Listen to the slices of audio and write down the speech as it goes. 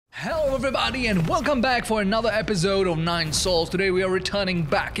Hello everybody and welcome back for another episode of Nine Souls. Today we are returning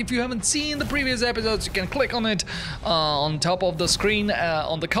back. If you haven't seen the previous episodes, you can click on it on top of the screen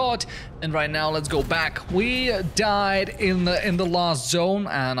on the card. And right now let's go back. We died in the last zone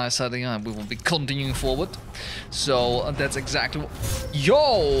and I said we will be continuing forward. So that's exactly what...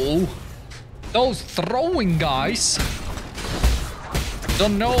 Yo! Those throwing guys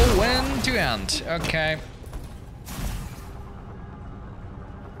don't know when to end. Okay.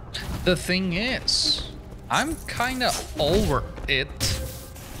 The thing is, I'm kind of over it.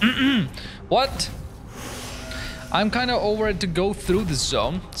 What? I'm kind of over it to go through the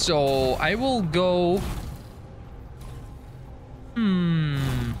zone, so I will go...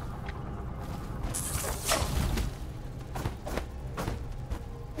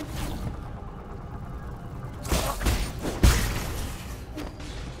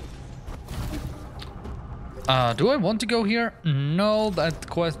 Do I want to go here? No, that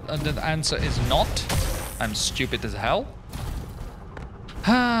answer is not. I'm stupid as hell.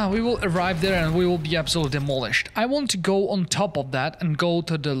 We will arrive there and we will be absolutely demolished. I want to go on top of that and go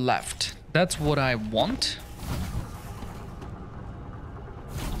to the left. That's what I want.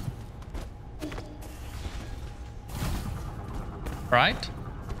 Right?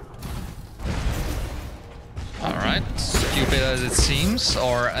 Alright, stupid as it seems,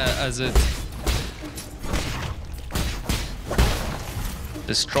 or as it...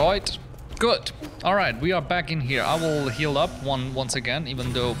 Destroyed. Good. All right, we are back in here. I will heal up once again,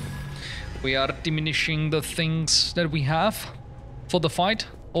 even though we are diminishing the things that we have for the fight,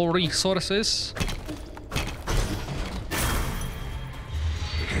 all resources.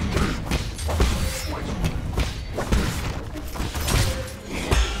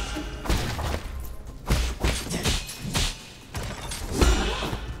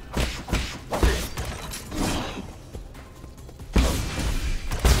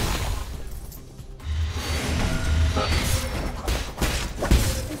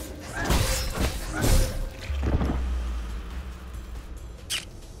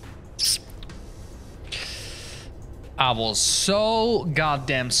 I was so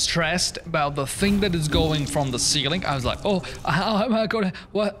goddamn stressed about the thing that is going from the ceiling. I was like, oh, how am I gonna...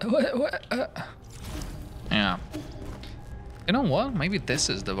 What? Yeah. You know what? Maybe this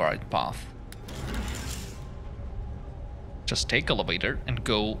is the right path. Just take elevator and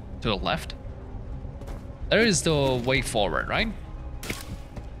go to the left. There is the way forward, right?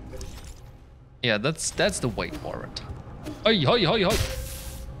 Yeah, that's the way forward. Hey, hey, hey, hey.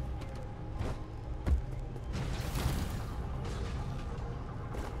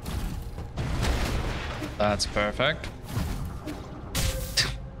 That's perfect.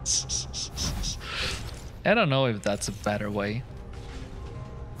 I don't know if that's a better way.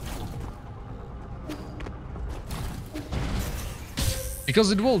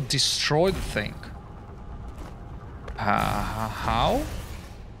 Because it will destroy the thing. How?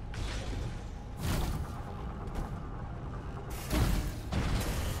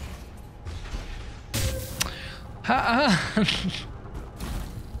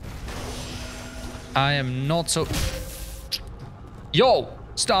 I am not so... Yo!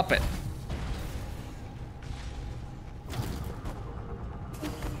 Stop it!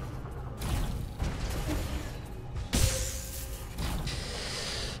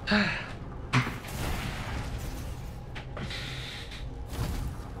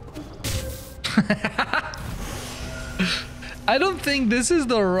 I don't think this is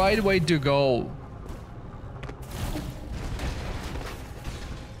the right way to go.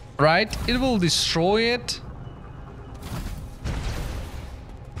 Right? It will destroy it.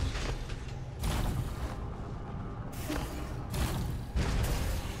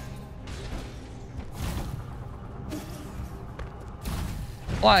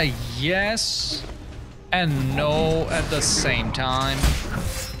 Like, yes and no at the same time.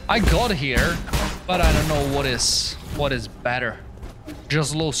 I got here, but I don't know what is better.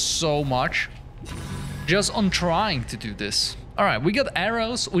 Just lost so much just on trying to do this. All right, we got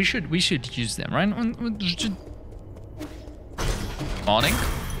arrows. We should use them, right? Morning.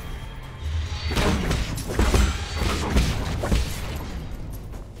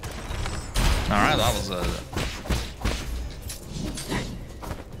 All right, that was a...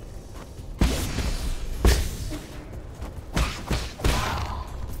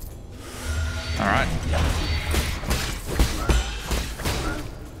 All right.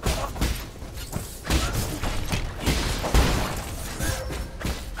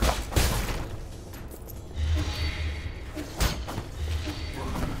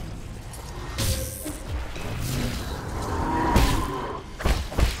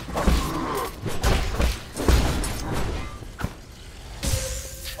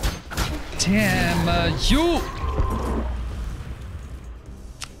 Damn you!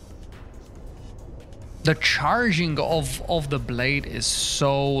 The charging of the blade is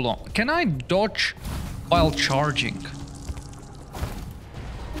so long. Can I dodge while charging?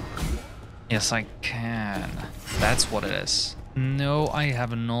 Yes, I can. That's what it is. No, I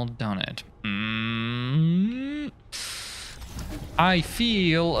have not done it. I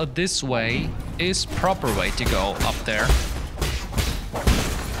feel this way is proper way to go up there.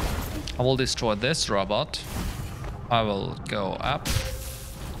 I will destroy this robot. I will go up.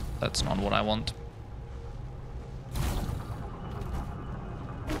 That's not what I want.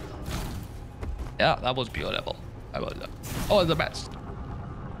 Yeah, that was beautiful. Oh, the best.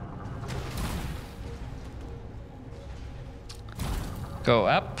 Go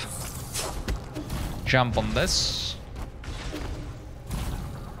up. Jump on this.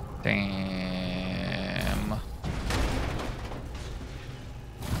 Damn.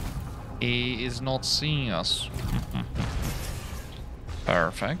 He is not seeing us.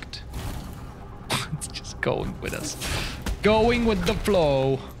 Perfect. It's just going with us. Going with the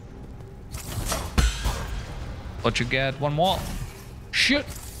flow. But you get one more. Shit.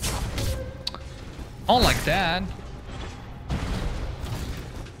 Not like that.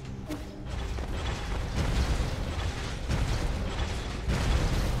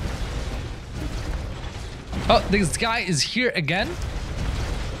 Oh, this guy is here again.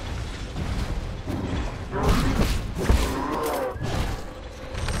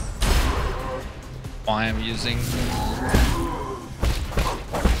 I am using.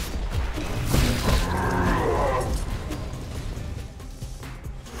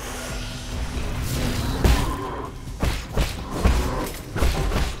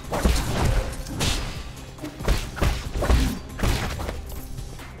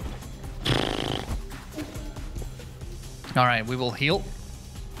 All right, we will heal.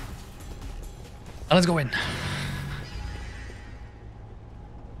 Let's go in.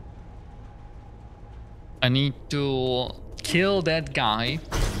 I need to kill that guy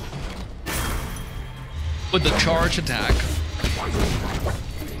with the charge attack.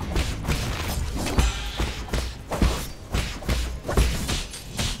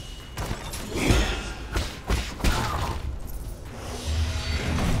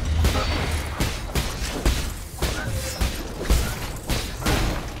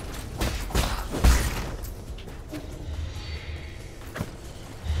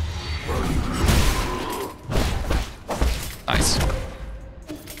 Nice.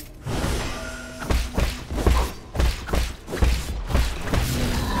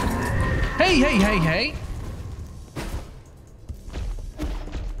 Hey, hey, hey, hey.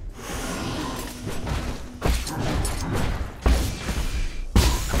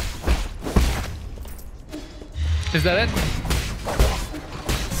 Is that it?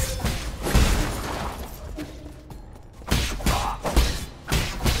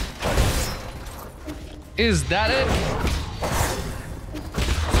 Is that it?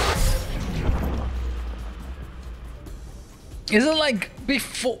 Is it like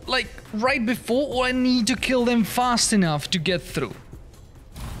before, like right before, or I need to kill them fast enough to get through?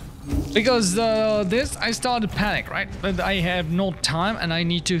 Because this, I started panic, right? But I have no time and I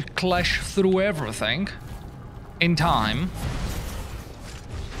need to clash through everything in time.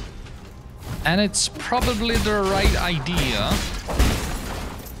 And it's probably the right idea.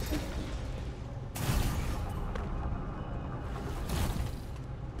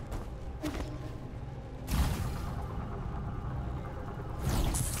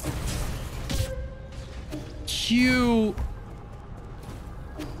 You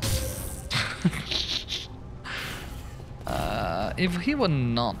if he would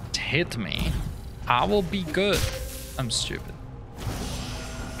not hit me, I will be good. I'm stupid.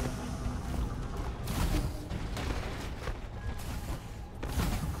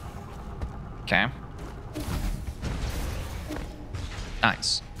 Okay.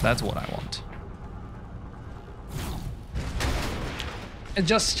 Nice. That's what I want. It's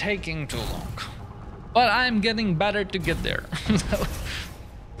just taking too long. But I'm getting better to get there,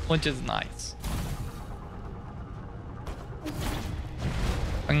 which is nice.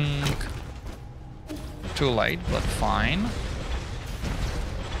 Too late, but fine.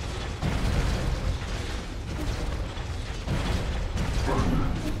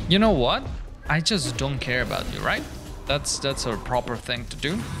 You know what? I just don't care about you, right? That's a proper thing to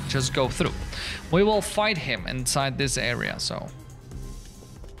do. Just go through. We will fight him inside this area, so.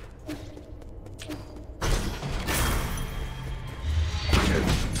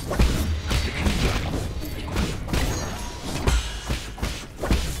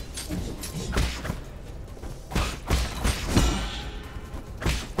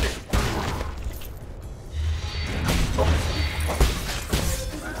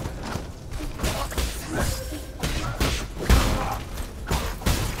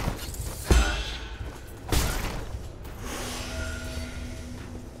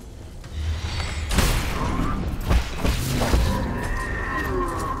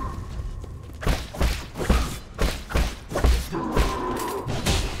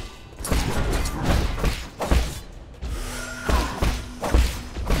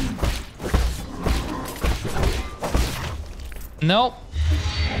 Nope.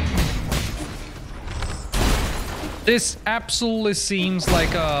 This absolutely seems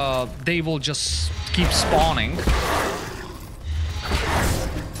like they will just keep spawning.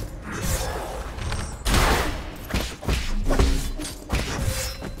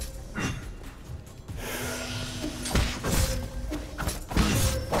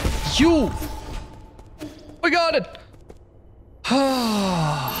 You! We got it!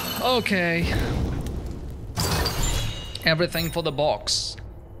 Okay. Everything for the box.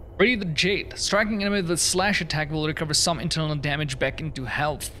 Ready the Jade. Striking enemy with a slash attack will recover some internal damage back into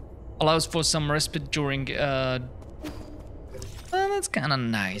health. Allows for some respite during well, that's kinda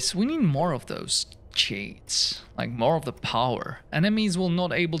nice. We need more of those Jades. Like more of the power. Enemies will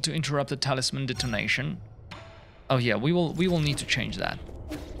not able to interrupt the talisman detonation. Oh yeah, we will need to change that.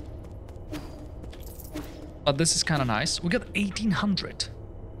 But this is kind of nice. We got 1800.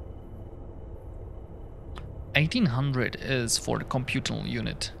 1800 is for the computal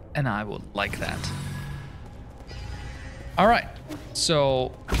unit, and I would like that. All right,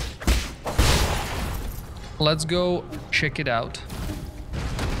 so let's go check it out.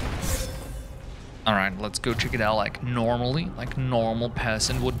 All right, let's go check it out like normally, like a normal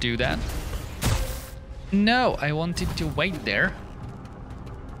person would do that. No, I wanted to wait there.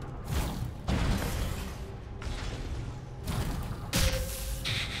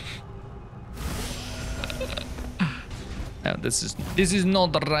 No, this is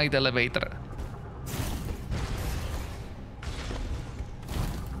not the right elevator.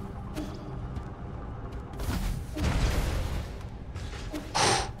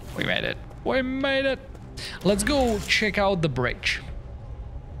 We made it. We made it. Let's go check out the bridge.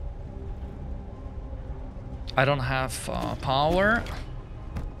 I don't have power.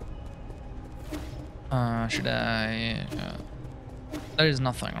 Should I? There is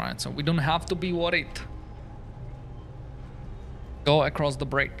nothing, right? So we don't have to be worried. Go across the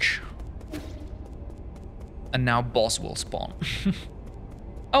bridge. And now boss will spawn.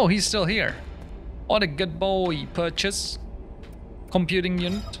 Oh, he's still here. What a good boy. Purchase. Computing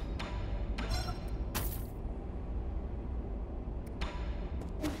unit.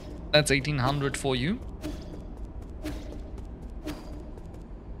 That's 1800 for you.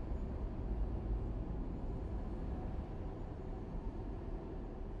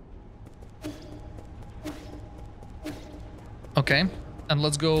 Okay, and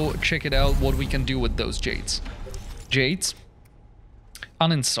let's go check it out what we can do with those Jades. Jades.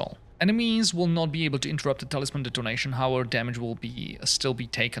 Uninstall. Enemies will not be able to interrupt the talisman detonation, however damage will still be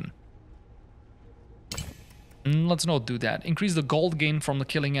taken. Let's not do that. Increase the gold gain from the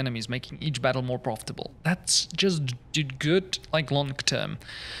killing enemies, making each battle more profitable. That's just good, like long term.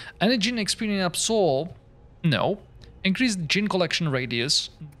 Energy and experience absorb. No. Increase Jin collection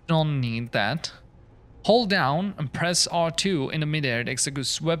radius. Don't need that. Hold down and press R2 in the midair to execute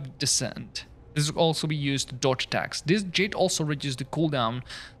swept descent. This will also be used to dodge attacks. This Jade also reduces the cooldown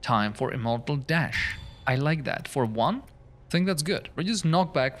time for Immortal Dash. I like that. For one, I think that's good. Reduce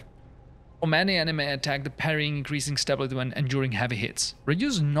knockback from any enemy attack, the parrying, increasing stability when enduring heavy hits.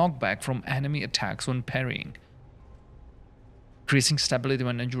 Reduce knockback from enemy attacks when parrying. Increasing stability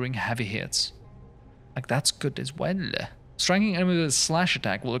when enduring heavy hits. Like, that's good as well. Striking enemy with a slash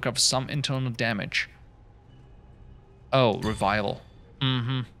attack will recover some internal damage. Oh, revival.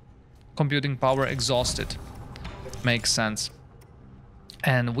 Computing power exhausted. Makes sense.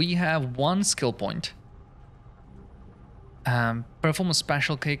 And we have one skill point. Perform a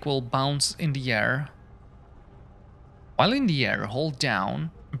special kick will bounce in the air. While in the air, hold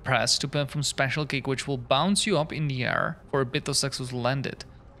down and press to perform special kick, which will bounce you up in the air for a bit of successful landed.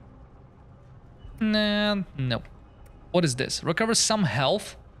 Nah, no. What is this? Recover some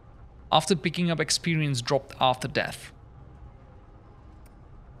health after picking up experience dropped after death.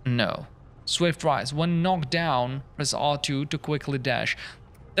 No. Swift rise. When knocked down, press R2 to quickly dash.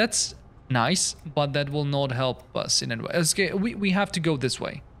 That's nice, but that will not help us in any way. Okay, we have to go this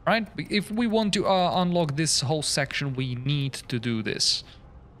way, right? If we want to unlock this whole section, we need to do this.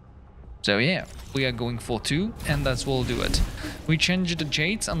 So yeah, we are going for 2, and that's what will do it. We change the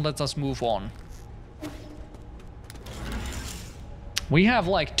Jades and let us move on. We have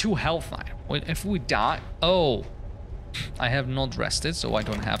like 2 health now. If we die... Oh, I have not rested, so I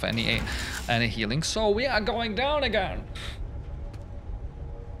don't have any healing. So we are going down again.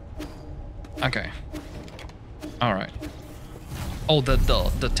 Okay. All right. Oh,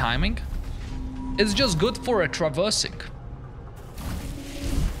 the timing? It's just good for a traversing.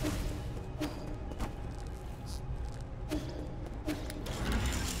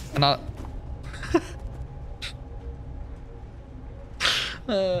 And I...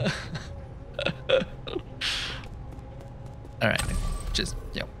 All right, just,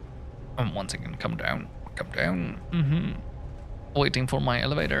 yeah. 1 second, come down. Waiting for my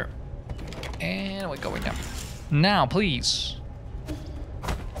elevator. And we're going up. Now, please.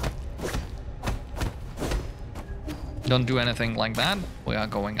 Don't do anything like that. We are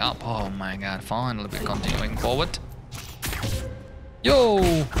going up. Oh my god, finally we're continuing forward.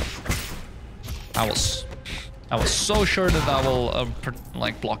 Yo! I was so sure that I will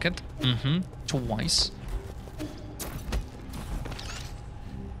like block it. Twice.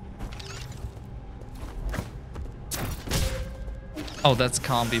 Oh, that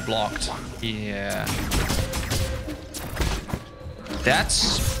can't be blocked. Yeah.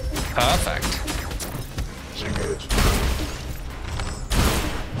 That's perfect.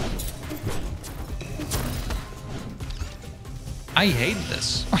 I hate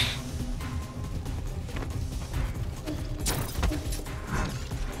this.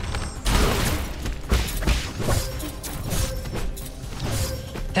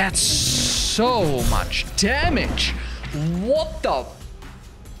 That's so much damage. What the?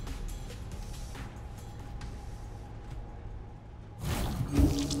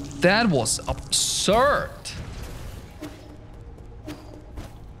 That was absurd.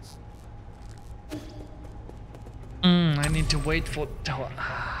 I need to wait for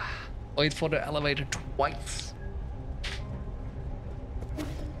the elevator twice.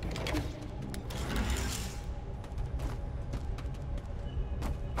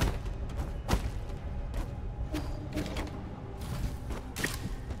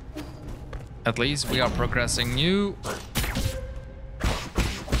 At least we are progressing new.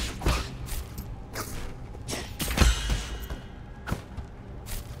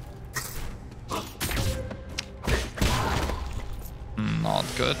 Not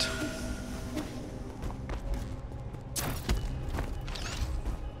good.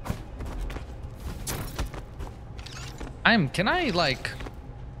 Can I like...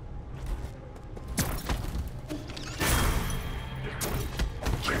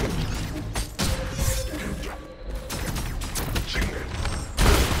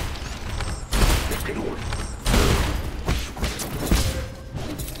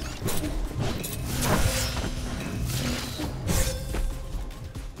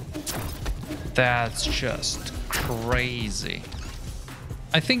 That's just crazy.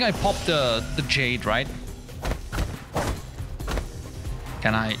 I think I popped the jade, right?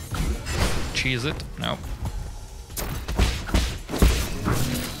 Can I cheese it? No.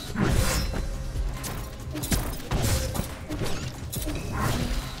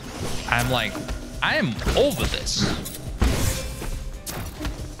 I am over this.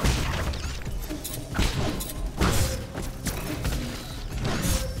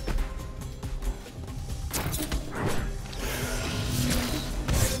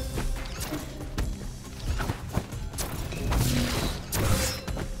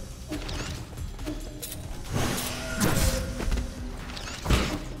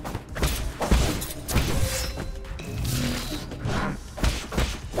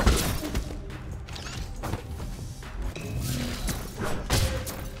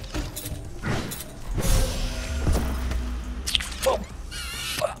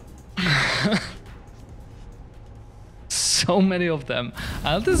 So many of them.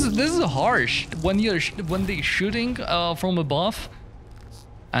 This is harsh when they're shooting from above,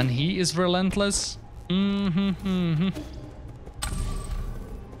 and he is relentless. My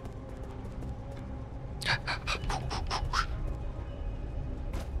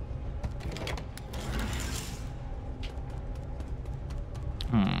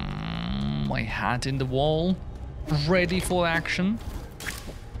hat in the wall, ready for action.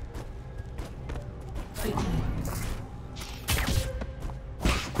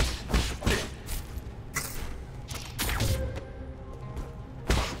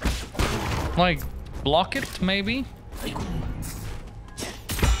 Like, block it, maybe?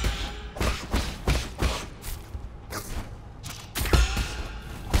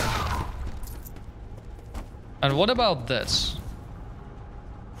 And what about this?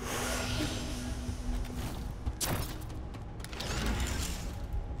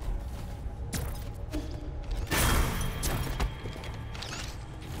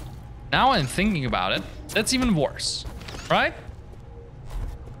 Now I'm thinking about it, that's even worse, right?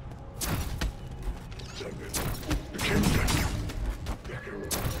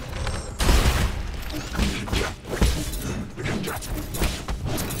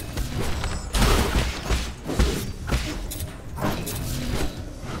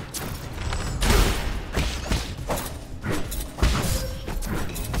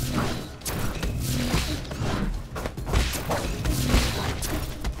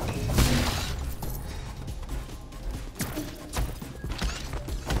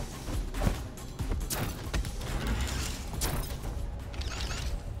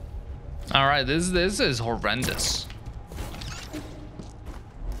 All right, this is horrendous.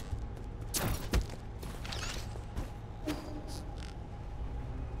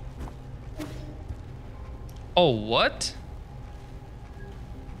 Oh, what?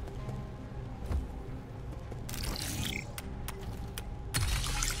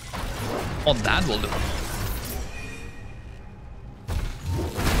 Oh, that will do.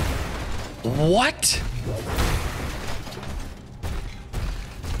 What?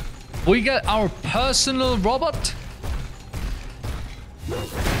 We got our personal robot?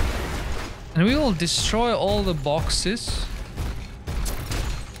 And we will destroy all the boxes?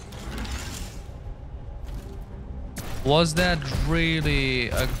 Was that really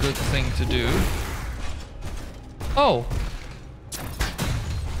a good thing to do? Oh.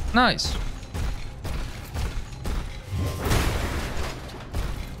 Nice.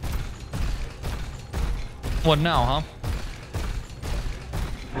 What now, huh?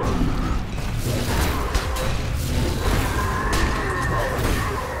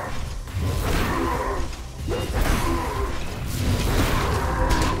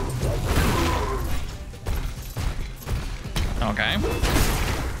 Okay.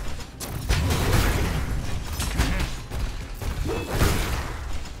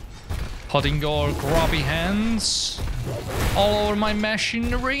 Putting your grubby hands all over my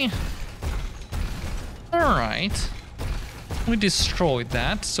machinery. Alright. We destroyed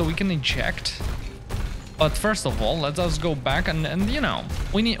that, so we can eject. But first of all, let us go back and you know,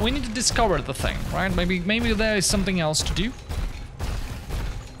 we need to discover the thing, right? Maybe there is something else to do.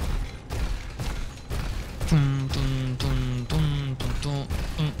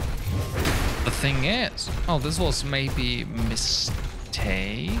 The thing is, oh, this was maybe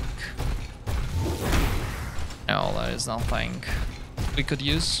mistake. No, there is nothing we could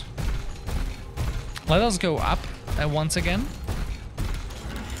use. Let us go up once again.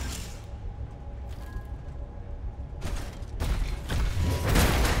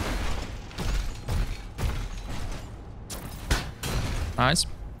 Nice.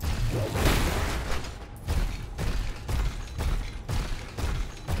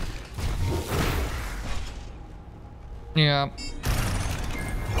 Yeah.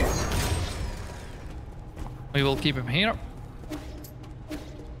 We will keep him here.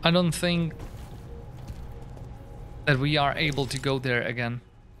 I don't think that we are able to go there again.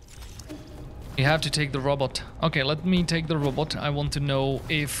 You have to take the robot. Okay, let me take the robot. I want to know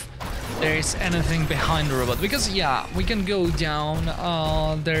if there is anything behind the robot. Because, yeah, we can go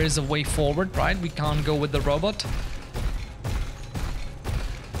down. There is a way forward, right? We can't go with the robot.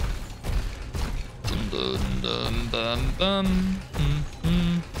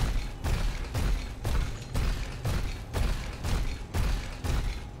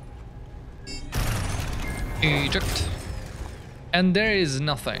 Eject. And there is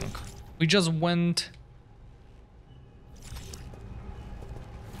nothing. We just went.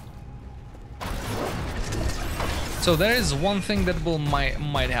 So there is one thing that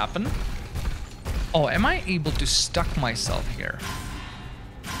might happen. Oh, am I able to stuck myself here?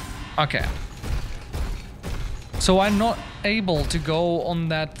 Okay. So I'm not able to go on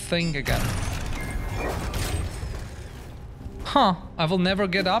that thing again. Huh, I will never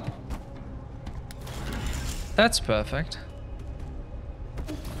get up. That's perfect.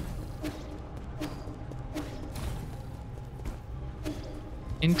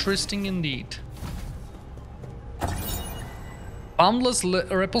 Interesting indeed. Boundless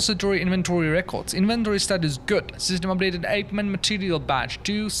repository inventory records. Inventory status good. System updated Apeman material batch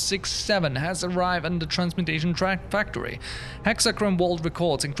 267 has arrived in the transmutation factory. Hexachron vault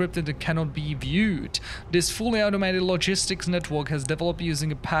records encrypted and cannot be viewed. This fully automated logistics network has developed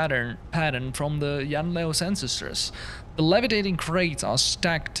using a pattern from the Yanleo's ancestors. The levitating crates are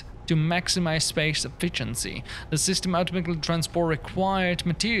stacked to maximize space efficiency. The system automatically transports required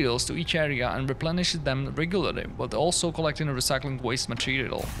materials to each area and replenishes them regularly, but also collecting and recycling waste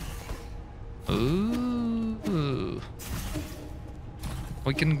material. Ooh.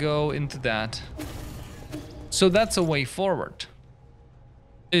 We can go into that. So that's a way forward.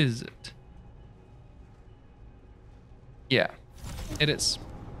 Is it? Yeah, it is.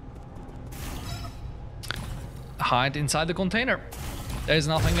 Hide inside the container. There's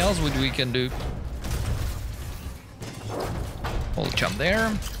nothing else which we can do. We'll jump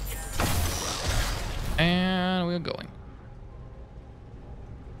there. And we're going.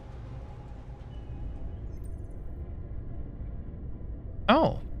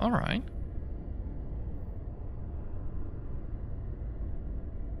 Oh, all right.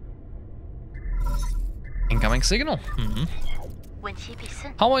 Incoming signal.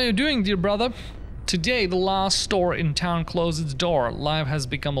 How are you doing, dear brother? Today, the last store in town closed its door. Life has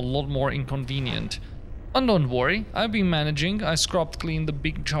become a lot more inconvenient. And don't worry, I've been managing. I scrubbed clean the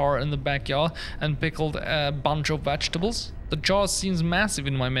big jar in the backyard and pickled a bunch of vegetables. The jar seems massive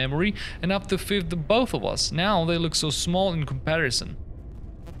in my memory, enough to fit the both of us. Now they look so small in comparison.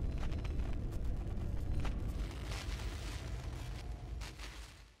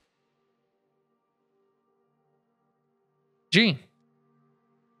 Gee.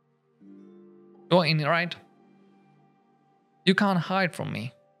 You're in it, right? You can't hide from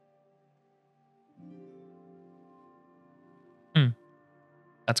me.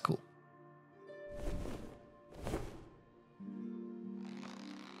 That's cool.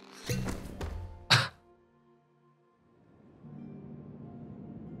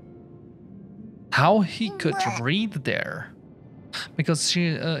 How he could read there? Because she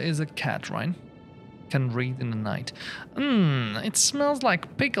is a cat, right? Can read in the night. It smells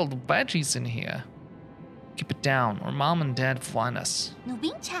like pickled veggies in here. Keep it down, or mom and dad find us.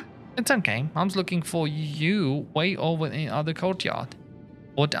 It's okay. Mom's looking for you way over in the other courtyard.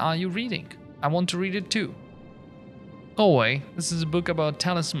 What are you reading? I want to read it too. Go away. This is a book about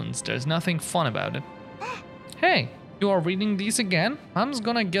talismans. There's nothing fun about it. Hey, you are reading these again? Mom's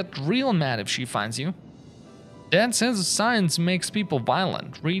gonna get real mad if she finds you. Dad says science makes people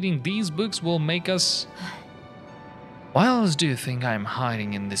violent. Reading these books will make us... Why else do you think I'm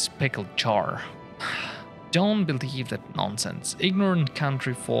hiding in this pickled jar? Don't believe that nonsense. Ignorant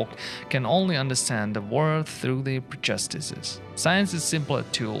country folk can only understand the world through their prejudices. Science is simply a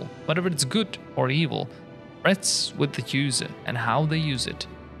tool. Whether it's good or evil, rests with the user and how they use it.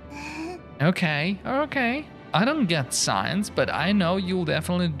 Okay. I don't get science, but I know you'll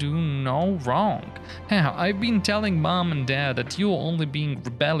definitely do no wrong. Hell, I've been telling mom and dad that you're only being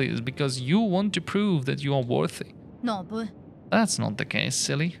rebellious because you want to prove that you are worthy. No, but... That's not the case,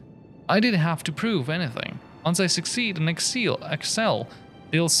 silly. I didn't have to prove anything. Once I succeed and excel,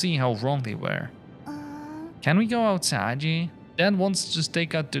 they'll see how wrong they were. Can we go outside, G? Dad wants to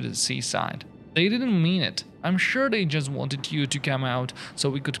take us to the seaside. They didn't mean it. I'm sure they just wanted you to come out so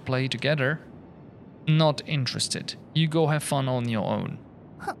we could play together. Not interested. You go have fun on your own.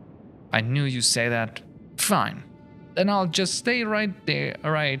 I knew you'd say that. Fine. Then I'll just stay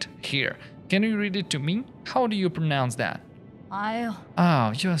right here. Can you read it to me? How do you pronounce that?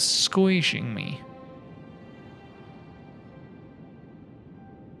 Oh, you're squishing me.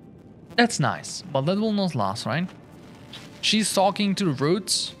 That's nice, but that will not last, right? She's talking to the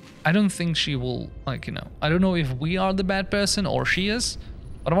roots. I don't think she will, I don't know if we are the bad person or she is,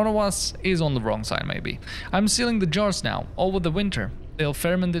 but one of us is on the wrong side maybe. I'm sealing the jars now, over the winter. They'll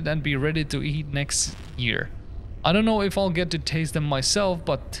ferment it and be ready to eat next year. I don't know if I'll get to taste them myself,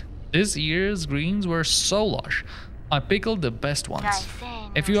 but this year's greens were so lush. I pickled the best ones.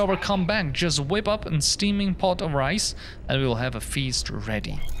 If you ever come back, just whip up a steaming pot of rice and we'll have a feast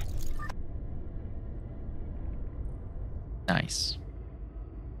ready. Nice.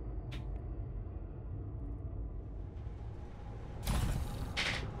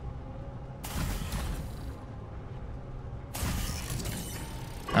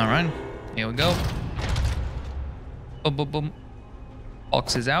 Alright, here we go. Boom, boom, boom.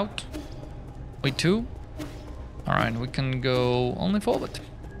 Box is out. Wait, two. Alright, we can go only forward.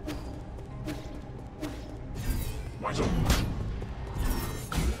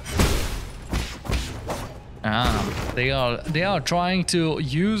 They are trying to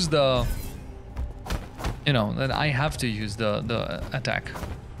use the, that I have to use the attack.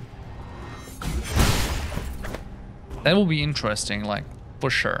 That will be interesting, like, for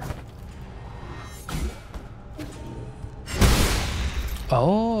sure.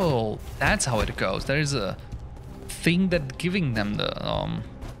 Oh, that's how it goes. There is a thing that giving them the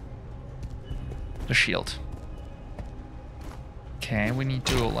shield. Okay, we need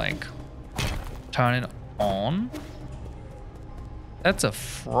to like turn it on. That's a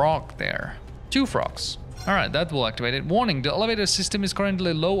frog there. Two frogs. Alright, that will activate it. Warning, the elevator system is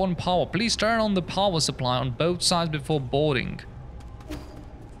currently low on power. Please turn on the power supply on both sides before boarding.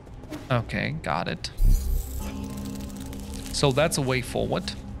 Okay, got it. So that's a way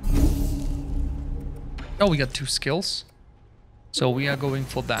forward. Oh, we got two skills. So we are going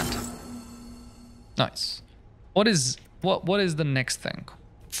for that. Nice. What is the next thing?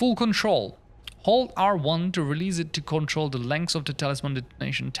 Full control. Hold R1 to release it to control the length of the talisman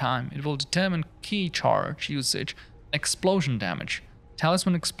detonation time. It will determine key charge usage and explosion damage.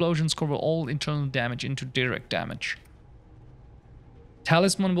 Talisman explosions cover all internal damage into direct damage.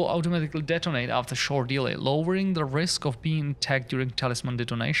 Talisman will automatically detonate after short delay, lowering the risk of being attacked during talisman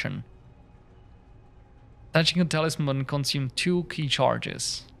detonation. Touching a talisman consumes 2 key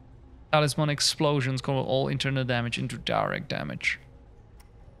charges. Talisman explosions convert all internal damage into direct damage.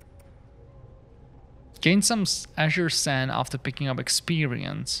 Gain some Azure Sand after picking up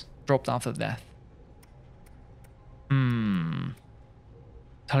experience. Dropped after death.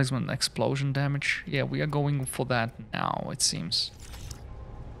 Talisman explosion damage. Yeah, we are going for that now, it seems.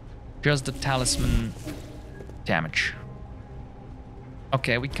 Just the talisman damage.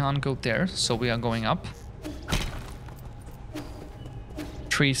 Okay, we can't go there, so we are going up.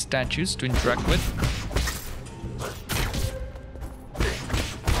 3 statues to interact with.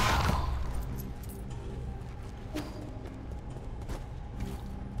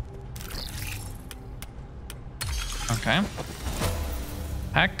 Okay.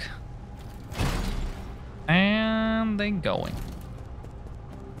 Hack. And they going.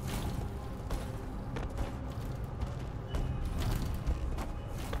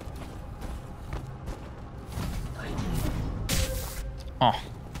 Oh.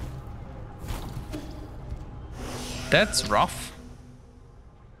 That's rough.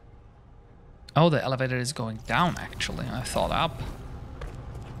 Oh, the elevator is going down actually. I thought up.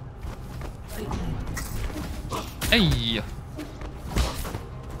 Hey.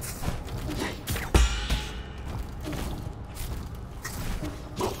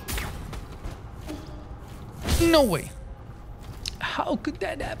 No way. How could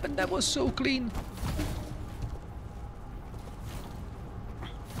that happen? That was so clean.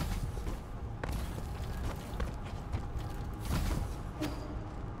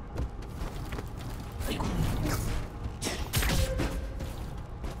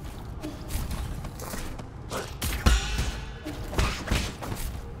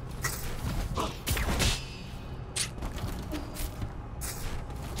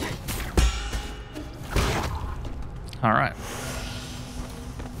 All right.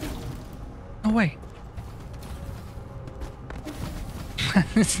 No way.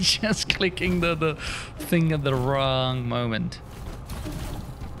 It's just clicking the thing at the wrong moment.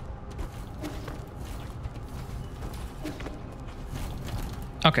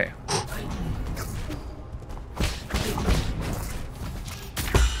 Okay.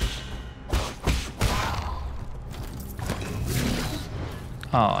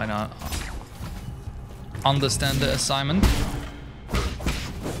 Oh, I know. Understand the assignment.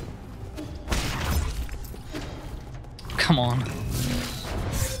 Come on.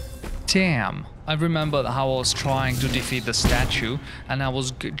 Damn. I remember how I was trying to defeat the statue and I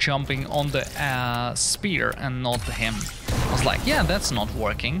was jumping on the spear and not him. I was like, yeah, that's not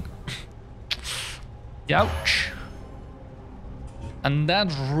working. Ouch. And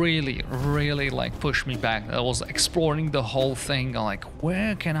that really, really like pushed me back. I was exploring the whole thing, like,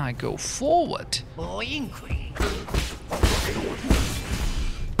 where can I go forward?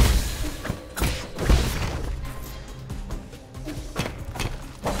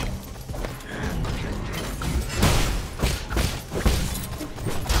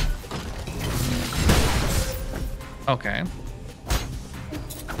 Okay.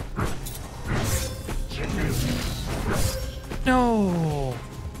 No.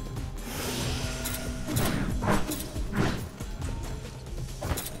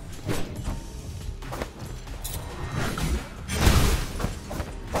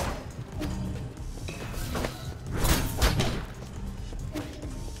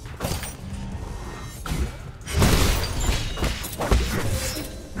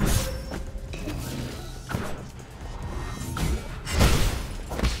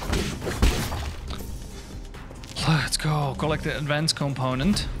 Let's go. Collect the advanced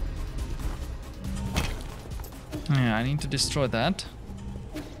component. Yeah, I need to destroy that.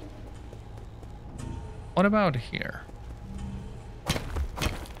 What about here?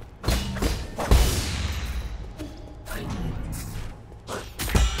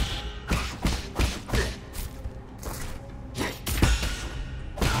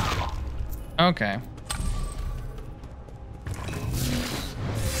 Okay.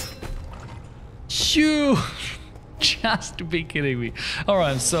 You just to be kidding me.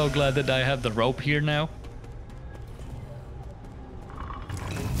 Alright, I'm so glad that I have the rope here now.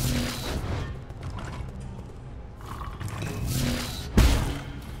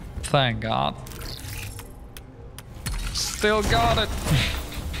 Thank God. Still got it.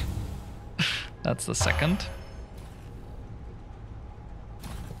 That's the second.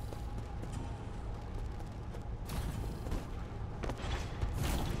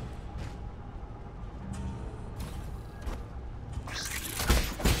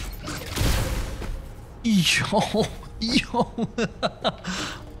 Yo.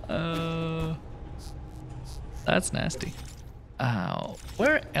 That's nasty.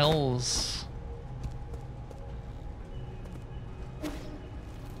 Where else?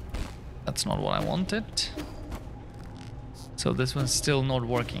 That's not what I wanted. So this one's still not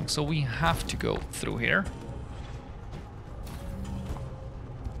working. So we have to go through here.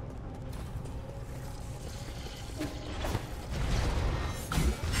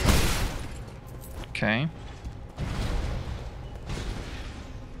 Okay.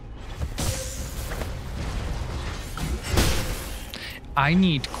 I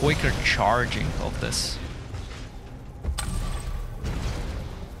need quicker charging of this.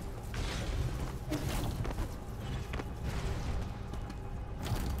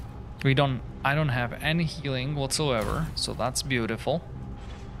 I don't have any healing whatsoever, so that's beautiful.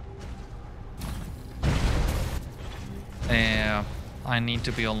 Yeah, I need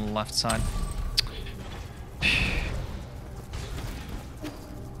to be on the left side.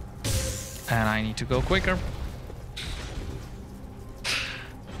 And I need to go quicker.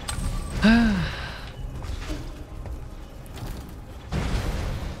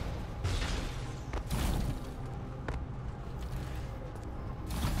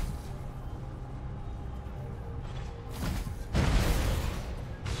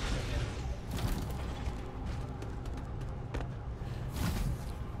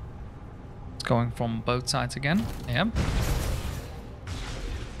 Going from both sides again. Yep.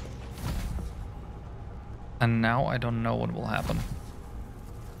 And now I don't know what will happen.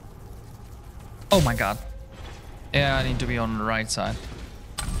 Oh my god. Yeah, I need to be on the right side.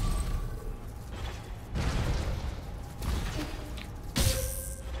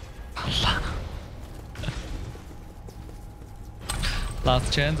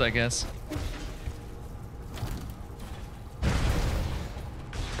 Last chance, I guess.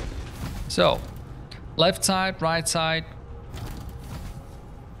 So, left side, right side.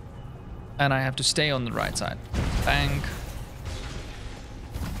 And I have to stay on the right side. Bang.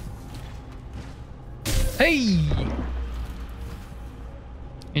 Hey!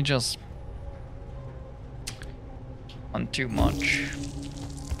 He just went too much.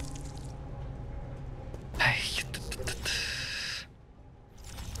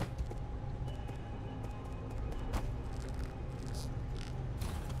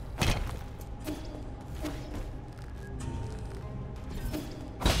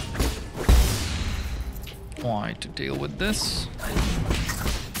 Why to deal with this?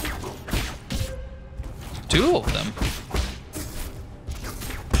 Two of them.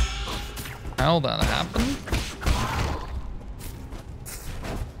 How that happened?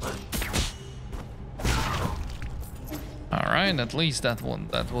 All right, at least that's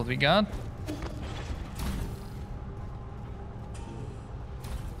what we got.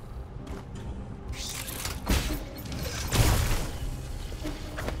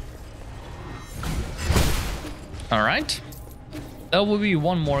 All right, that will be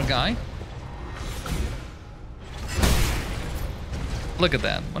one more guy. Look at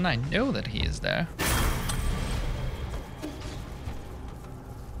that, when I know that he is there.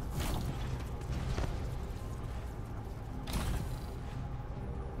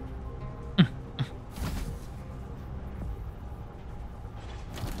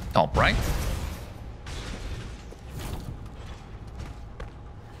 Top right.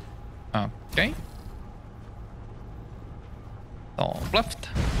 Okay. Top left.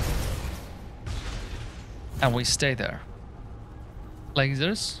 And we stay there.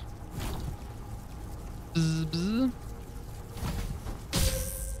 Lasers. Bzz, bzz.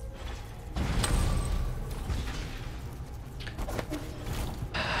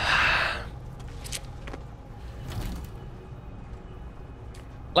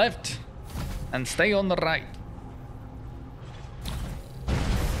 Left. And stay on the right.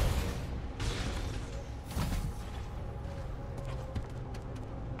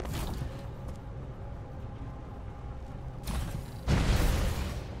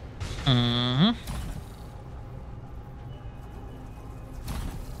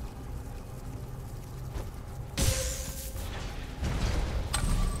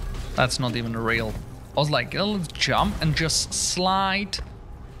 That's not even real. I was like, let's jump and just slide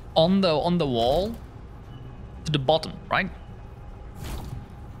on the wall to the bottom, right?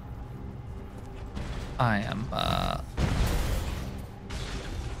 I am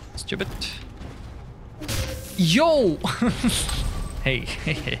stupid. Yo! Hey,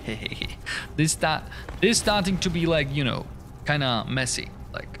 this starting to be like, you know, kind of messy.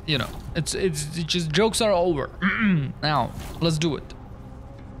 Like, you know, it's just jokes are over. Now, let's do it.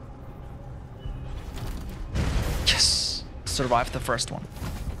 Yes, survived the first one.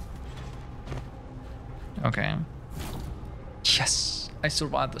 Okay. Yes, I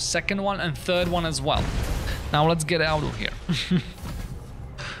survived the second one and third one as well. Now let's get out of here.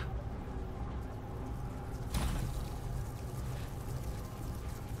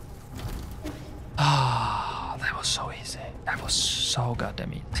 That was so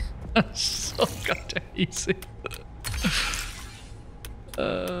goddamn easy. So goddamn easy.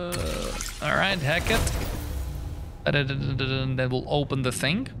 Alright, hack it. That will open the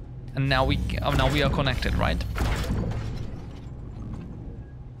thing. And now we are connected, right?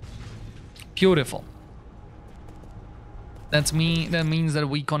 Beautiful. That means that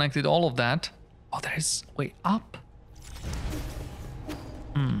we connected all of that. Oh, there's way up.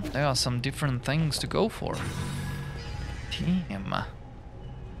 There are some different things to go for. Damn.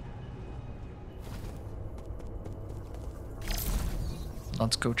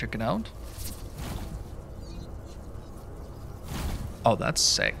 Let's go check it out. Oh, that's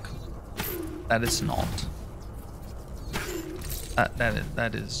sick. That is not.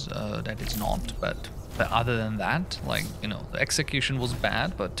 That is not. But other than that, like, you know, the execution was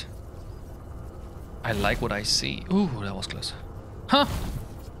bad, but I like what I see. Ooh, that was close. Huh?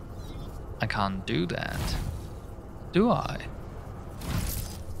 I can't do that. Do I?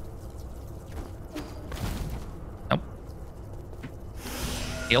 Nope.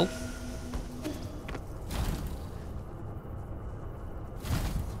 Heal.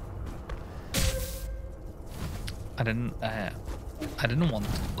 I didn't want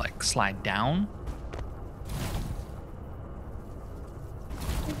to like slide down.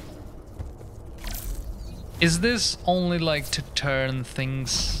 Is this only like to turn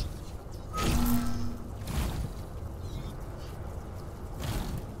things?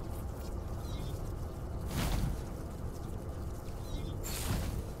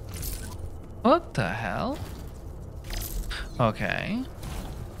 What the hell? Okay.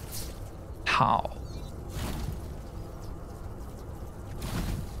 How?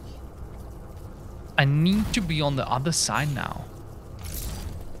 I need to be on the other side now.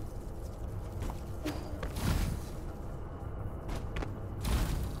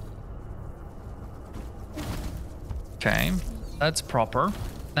 Okay, that's proper.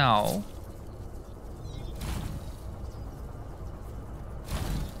 Now,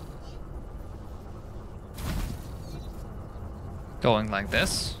 going like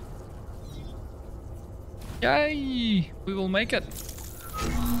this. Yay! We will make it.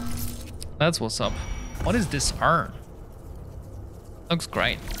 That's what's up. What is this urn? Looks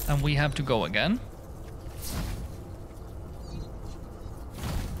great. And we have to go again.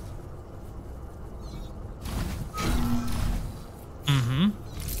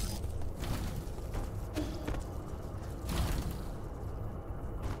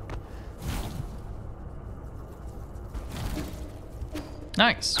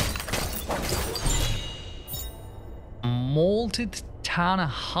 Nice. Malted Tana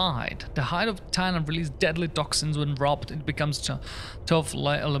hide. The hide of Tana releases deadly toxins when rubbed. It becomes tough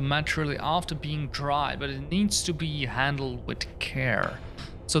naturally after being dried, but it needs to be handled with care.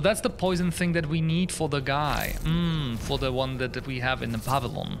 So that's the poison thing that we need for the guy. For the one that we have in the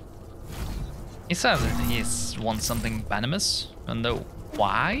pavilion. He says that he wants something venomous. And though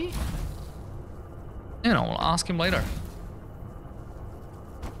why? You know, we'll ask him later.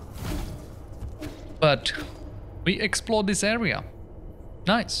 But we explored this area.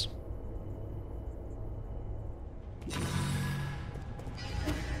 Nice.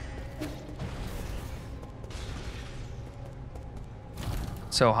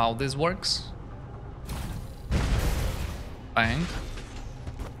 So how this works? Bang.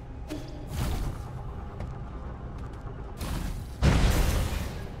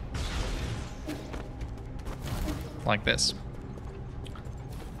 Like this.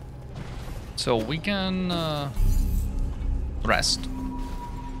 So we can rest.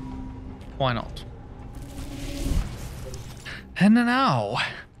 Why not? And now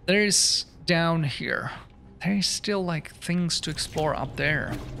there's down here. There's still like things to explore up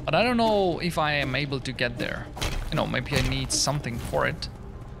there, but I don't know if I am able to get there. You know, maybe I need something for it.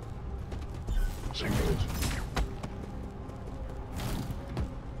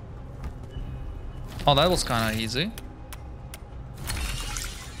 Oh, that was kind of easy.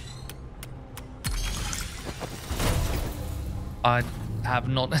 I have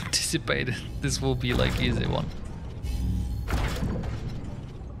not anticipated this will be like easy one.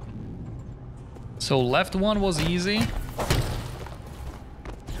 So left one was easy.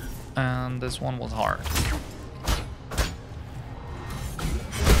 And this one was hard.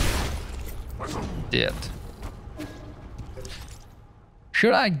 Did.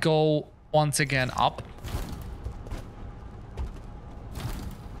 Should I go once again up?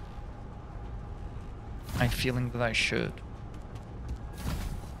 I'm feeling that I should.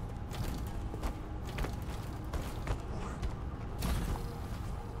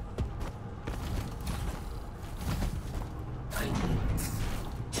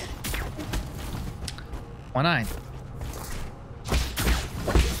 Why not?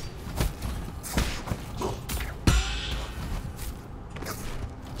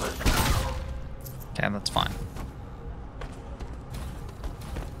 Okay, that's fine.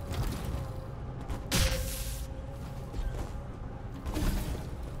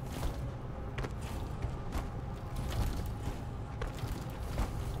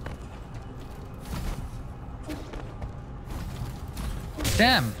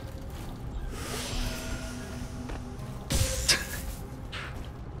 Damn.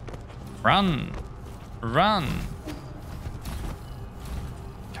 Run. Run.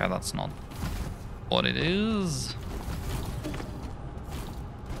 Okay, that's not what it is.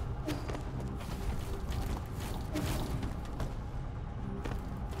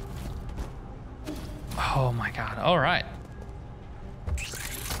 Oh my god. All right.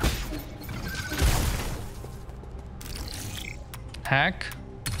 Hack.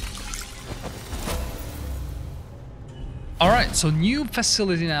 All right, so new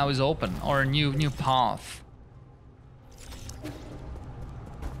facility now is open, or a new path.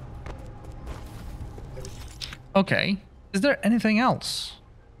 Okay, is there anything else?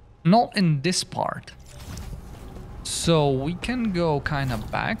 Not in this part. So we can go kind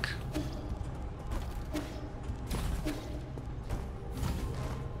of back.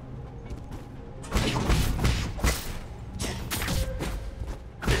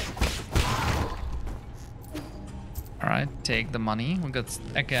 Alright, take the money. We got,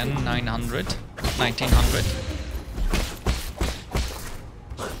 again, 900, 1900.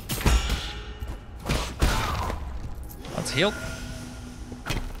 Let's heal.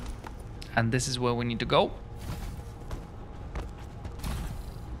 And this is where we need to go.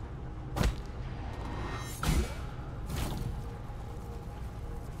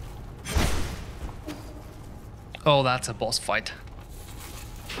 Oh, that's a boss fight.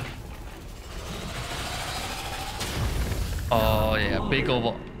 Oh yeah, big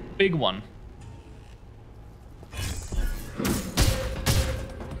one.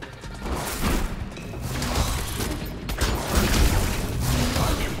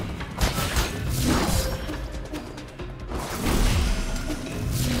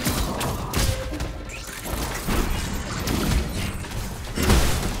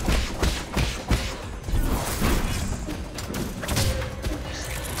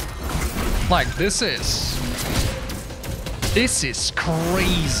 Like this is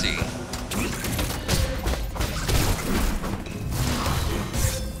crazy.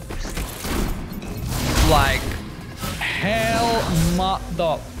 Like hell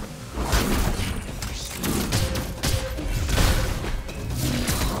the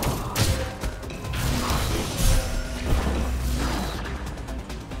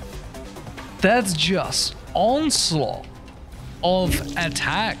that's just onslaught of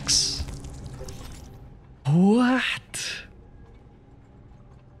attacks. What?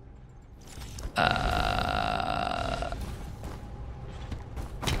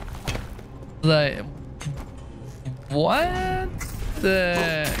 Like, what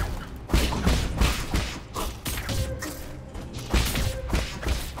the?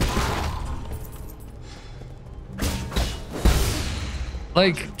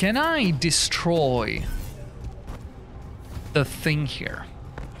 Like, can I destroy the thing here?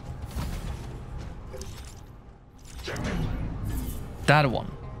 That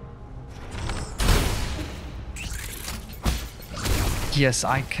one. Yes,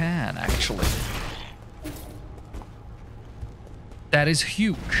 I can, actually. That is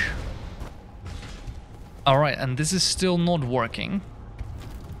huge. All right, and this is still not working.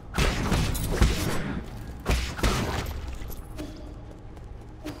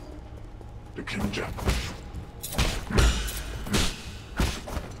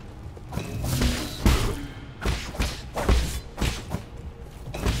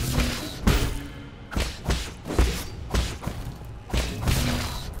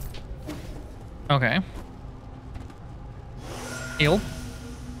 Okay. Heal.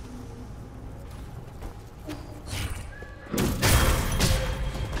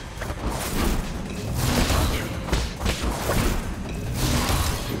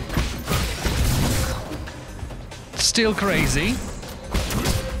 Still crazy.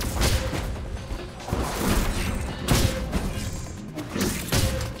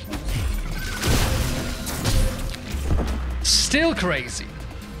 Still crazy.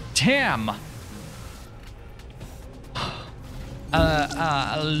 Damn.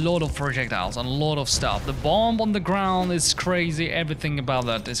 A lot of projectiles, a lot of stuff. The bomb on the ground is crazy. Everything about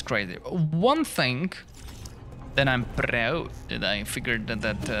that is crazy. One thing that I'm proud that I figured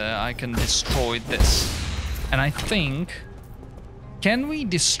that I can destroy this. And I think, can we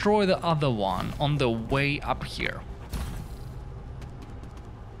destroy the other one on the way up here?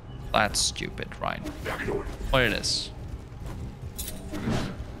 That's stupid, right? What it is.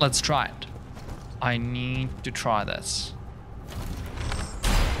 Let's try it. I need to try this.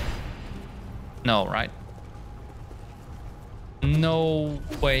 No, right? No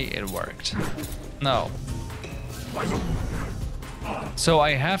way it worked. No. So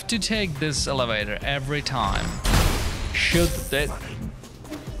I have to take this elevator every time. Should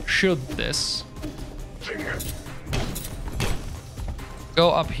this go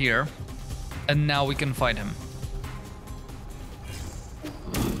up here, and now we can fight him.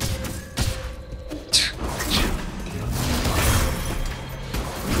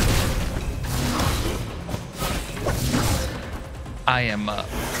 I am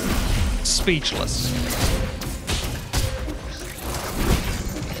speechless.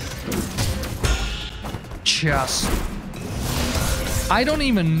 Just... I don't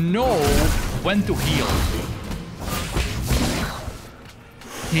even know when to heal.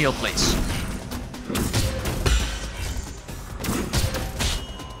 Heal, please.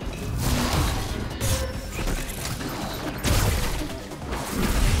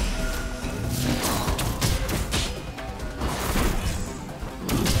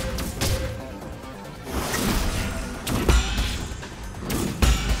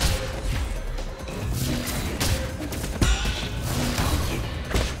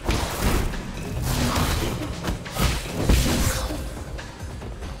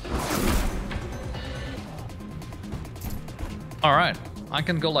 All right, I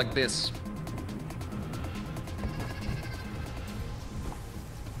can go like this.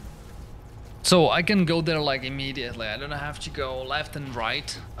 So I can go there like immediately. I don't have to go left and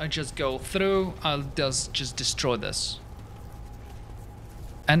right. I just go through. I'll just destroy this.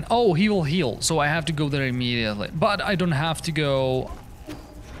 And oh, he will heal. So I have to go there immediately. But I don't have to go.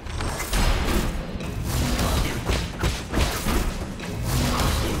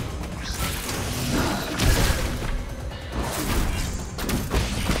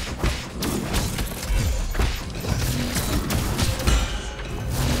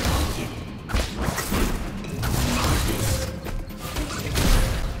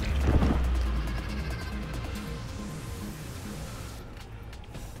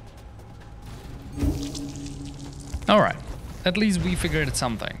 All right, at least we figured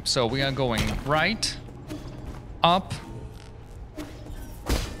something. So we are going right, up,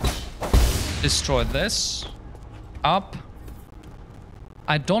 destroy this, up.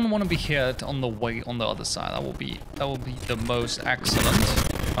 I don't want to be hit on the way on the other side. That will be the most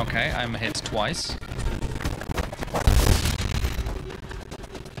excellent. Okay, I'm hit twice.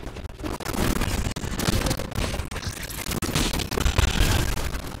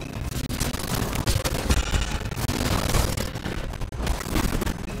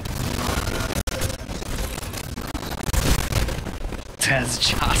 That's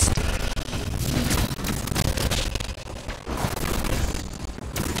just...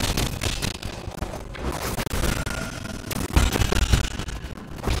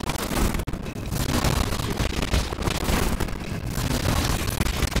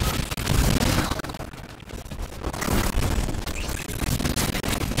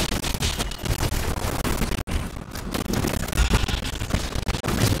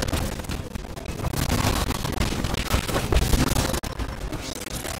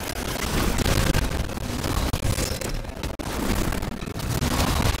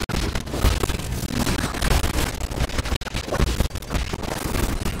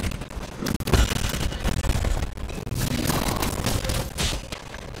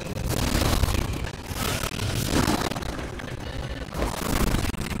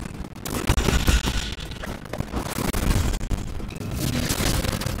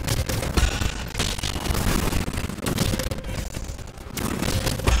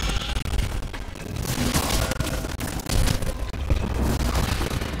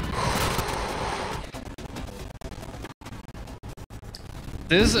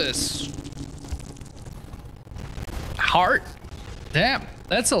 This is hard. Damn,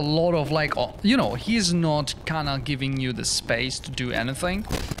 that's a lot of like, you know, he's not kind of giving you the space to do anything.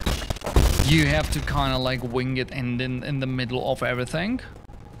 You have to kind of like wing it in the middle of everything.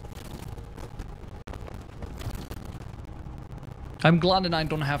 I'm glad that I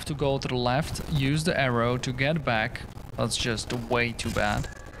don't have to go to the left, use the arrow to get back. That's just way too bad.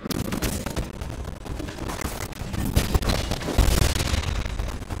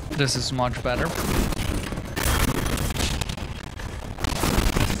 This is much better.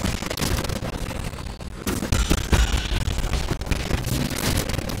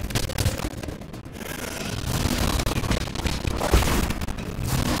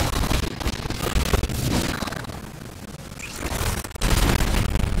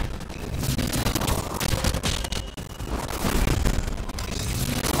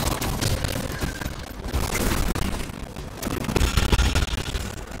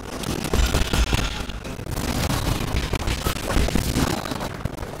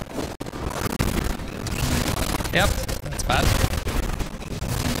 Yep, that's bad.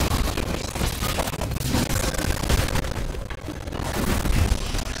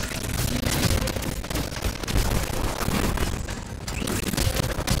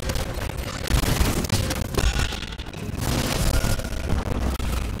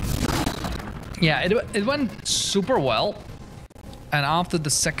 Yeah, it went super well. And after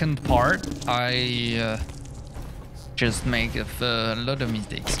the second part, I just make a lot of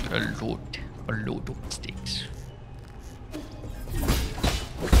mistakes. A lot of mistakes.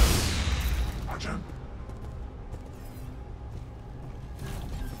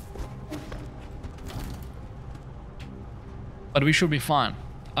 But we should be fine.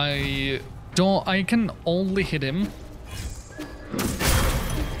 I can only hit him.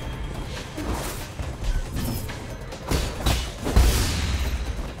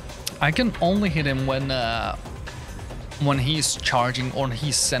 I can only hit him when he's charging or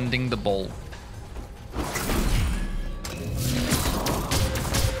he's sending the ball.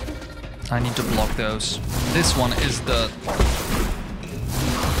 I need to block those. This one is the...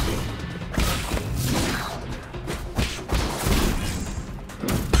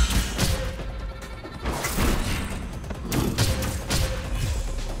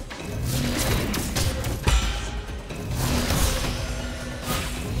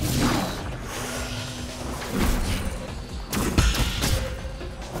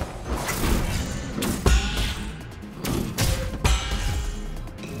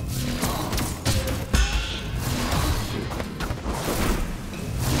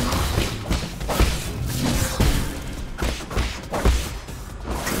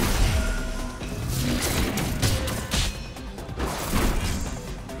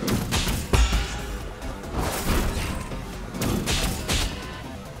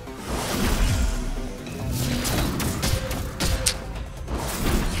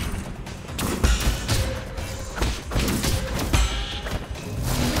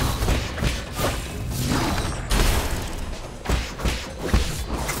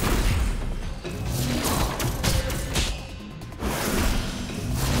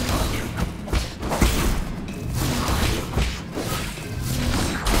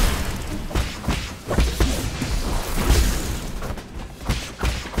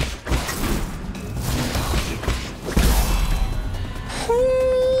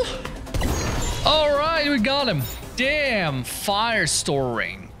 Got him. Damn,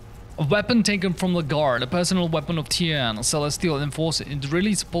 firestorm. A weapon taken from the guard, a personal weapon of Tian, a celestial enforcer. It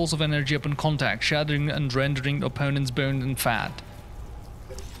releases a pulse of energy upon contact, shattering and rendering opponents burned and fat.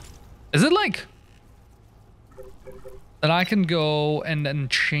 Is it like that I can go and then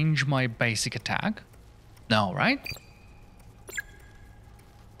change my basic attack? No, right?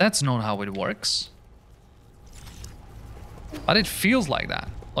 That's not how it works. But it feels like that.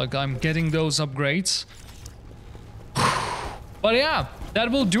 Like I'm getting those upgrades. But yeah, that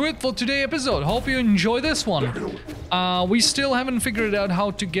will do it for today's episode. Hope you enjoy this one. We still haven't figured out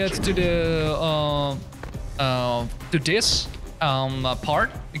how to get to the to this part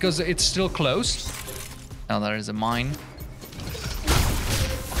because it's still closed. Now there is a mine.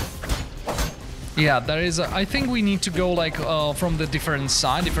 Yeah, there is. I think we need to go like from the different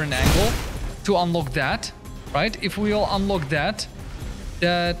side, different angle to unlock that, right? If we all unlock that,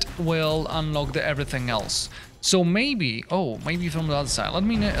 that will unlock the everything else. So maybe, oh, maybe from the other side. Let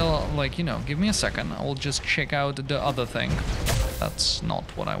me, like, you know, give me a second. I will just check out the other thing. That's not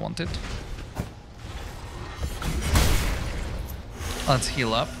what I wanted. Let's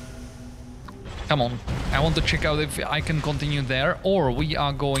heal up. Come on. I want to check out if I can continue there or we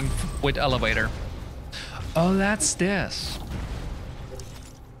are going with elevator. Oh, that's this.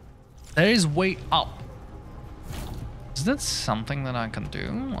 There is way up. Is that something that I can do?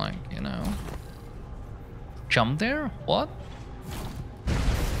 Like, you know... Jump there? What?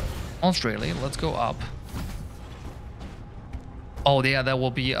 Not really. Let's go up. Oh, yeah, that will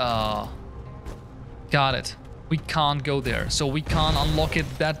be, got it. We can't go there, so we can't unlock it.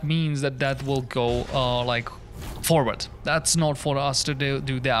 That means that that will go, like, forward. That's not for us to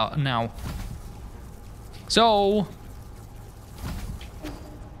do that now. So...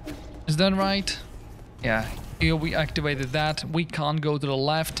 Is that right? Yeah. Here we activated that. We can't go to the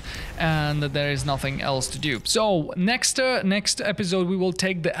left and there is nothing else to do. So next episode we will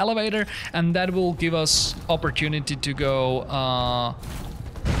take the elevator and that will give us opportunity to go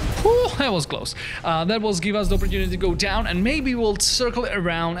that was close. That will give us the opportunity to go down and maybe we'll circle it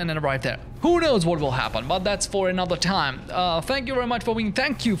around and then arrive there. Who knows what will happen, but that's for another time. Thank you very much for being.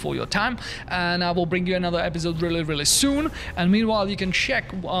 Thank you for your time, and I will bring you another episode really soon. And meanwhile, you can check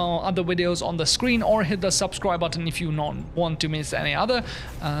other videos on the screen or hit the subscribe button if you don't want to miss any other.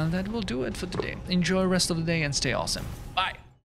 That will do it for today. Enjoy the rest of the day and stay awesome. Bye.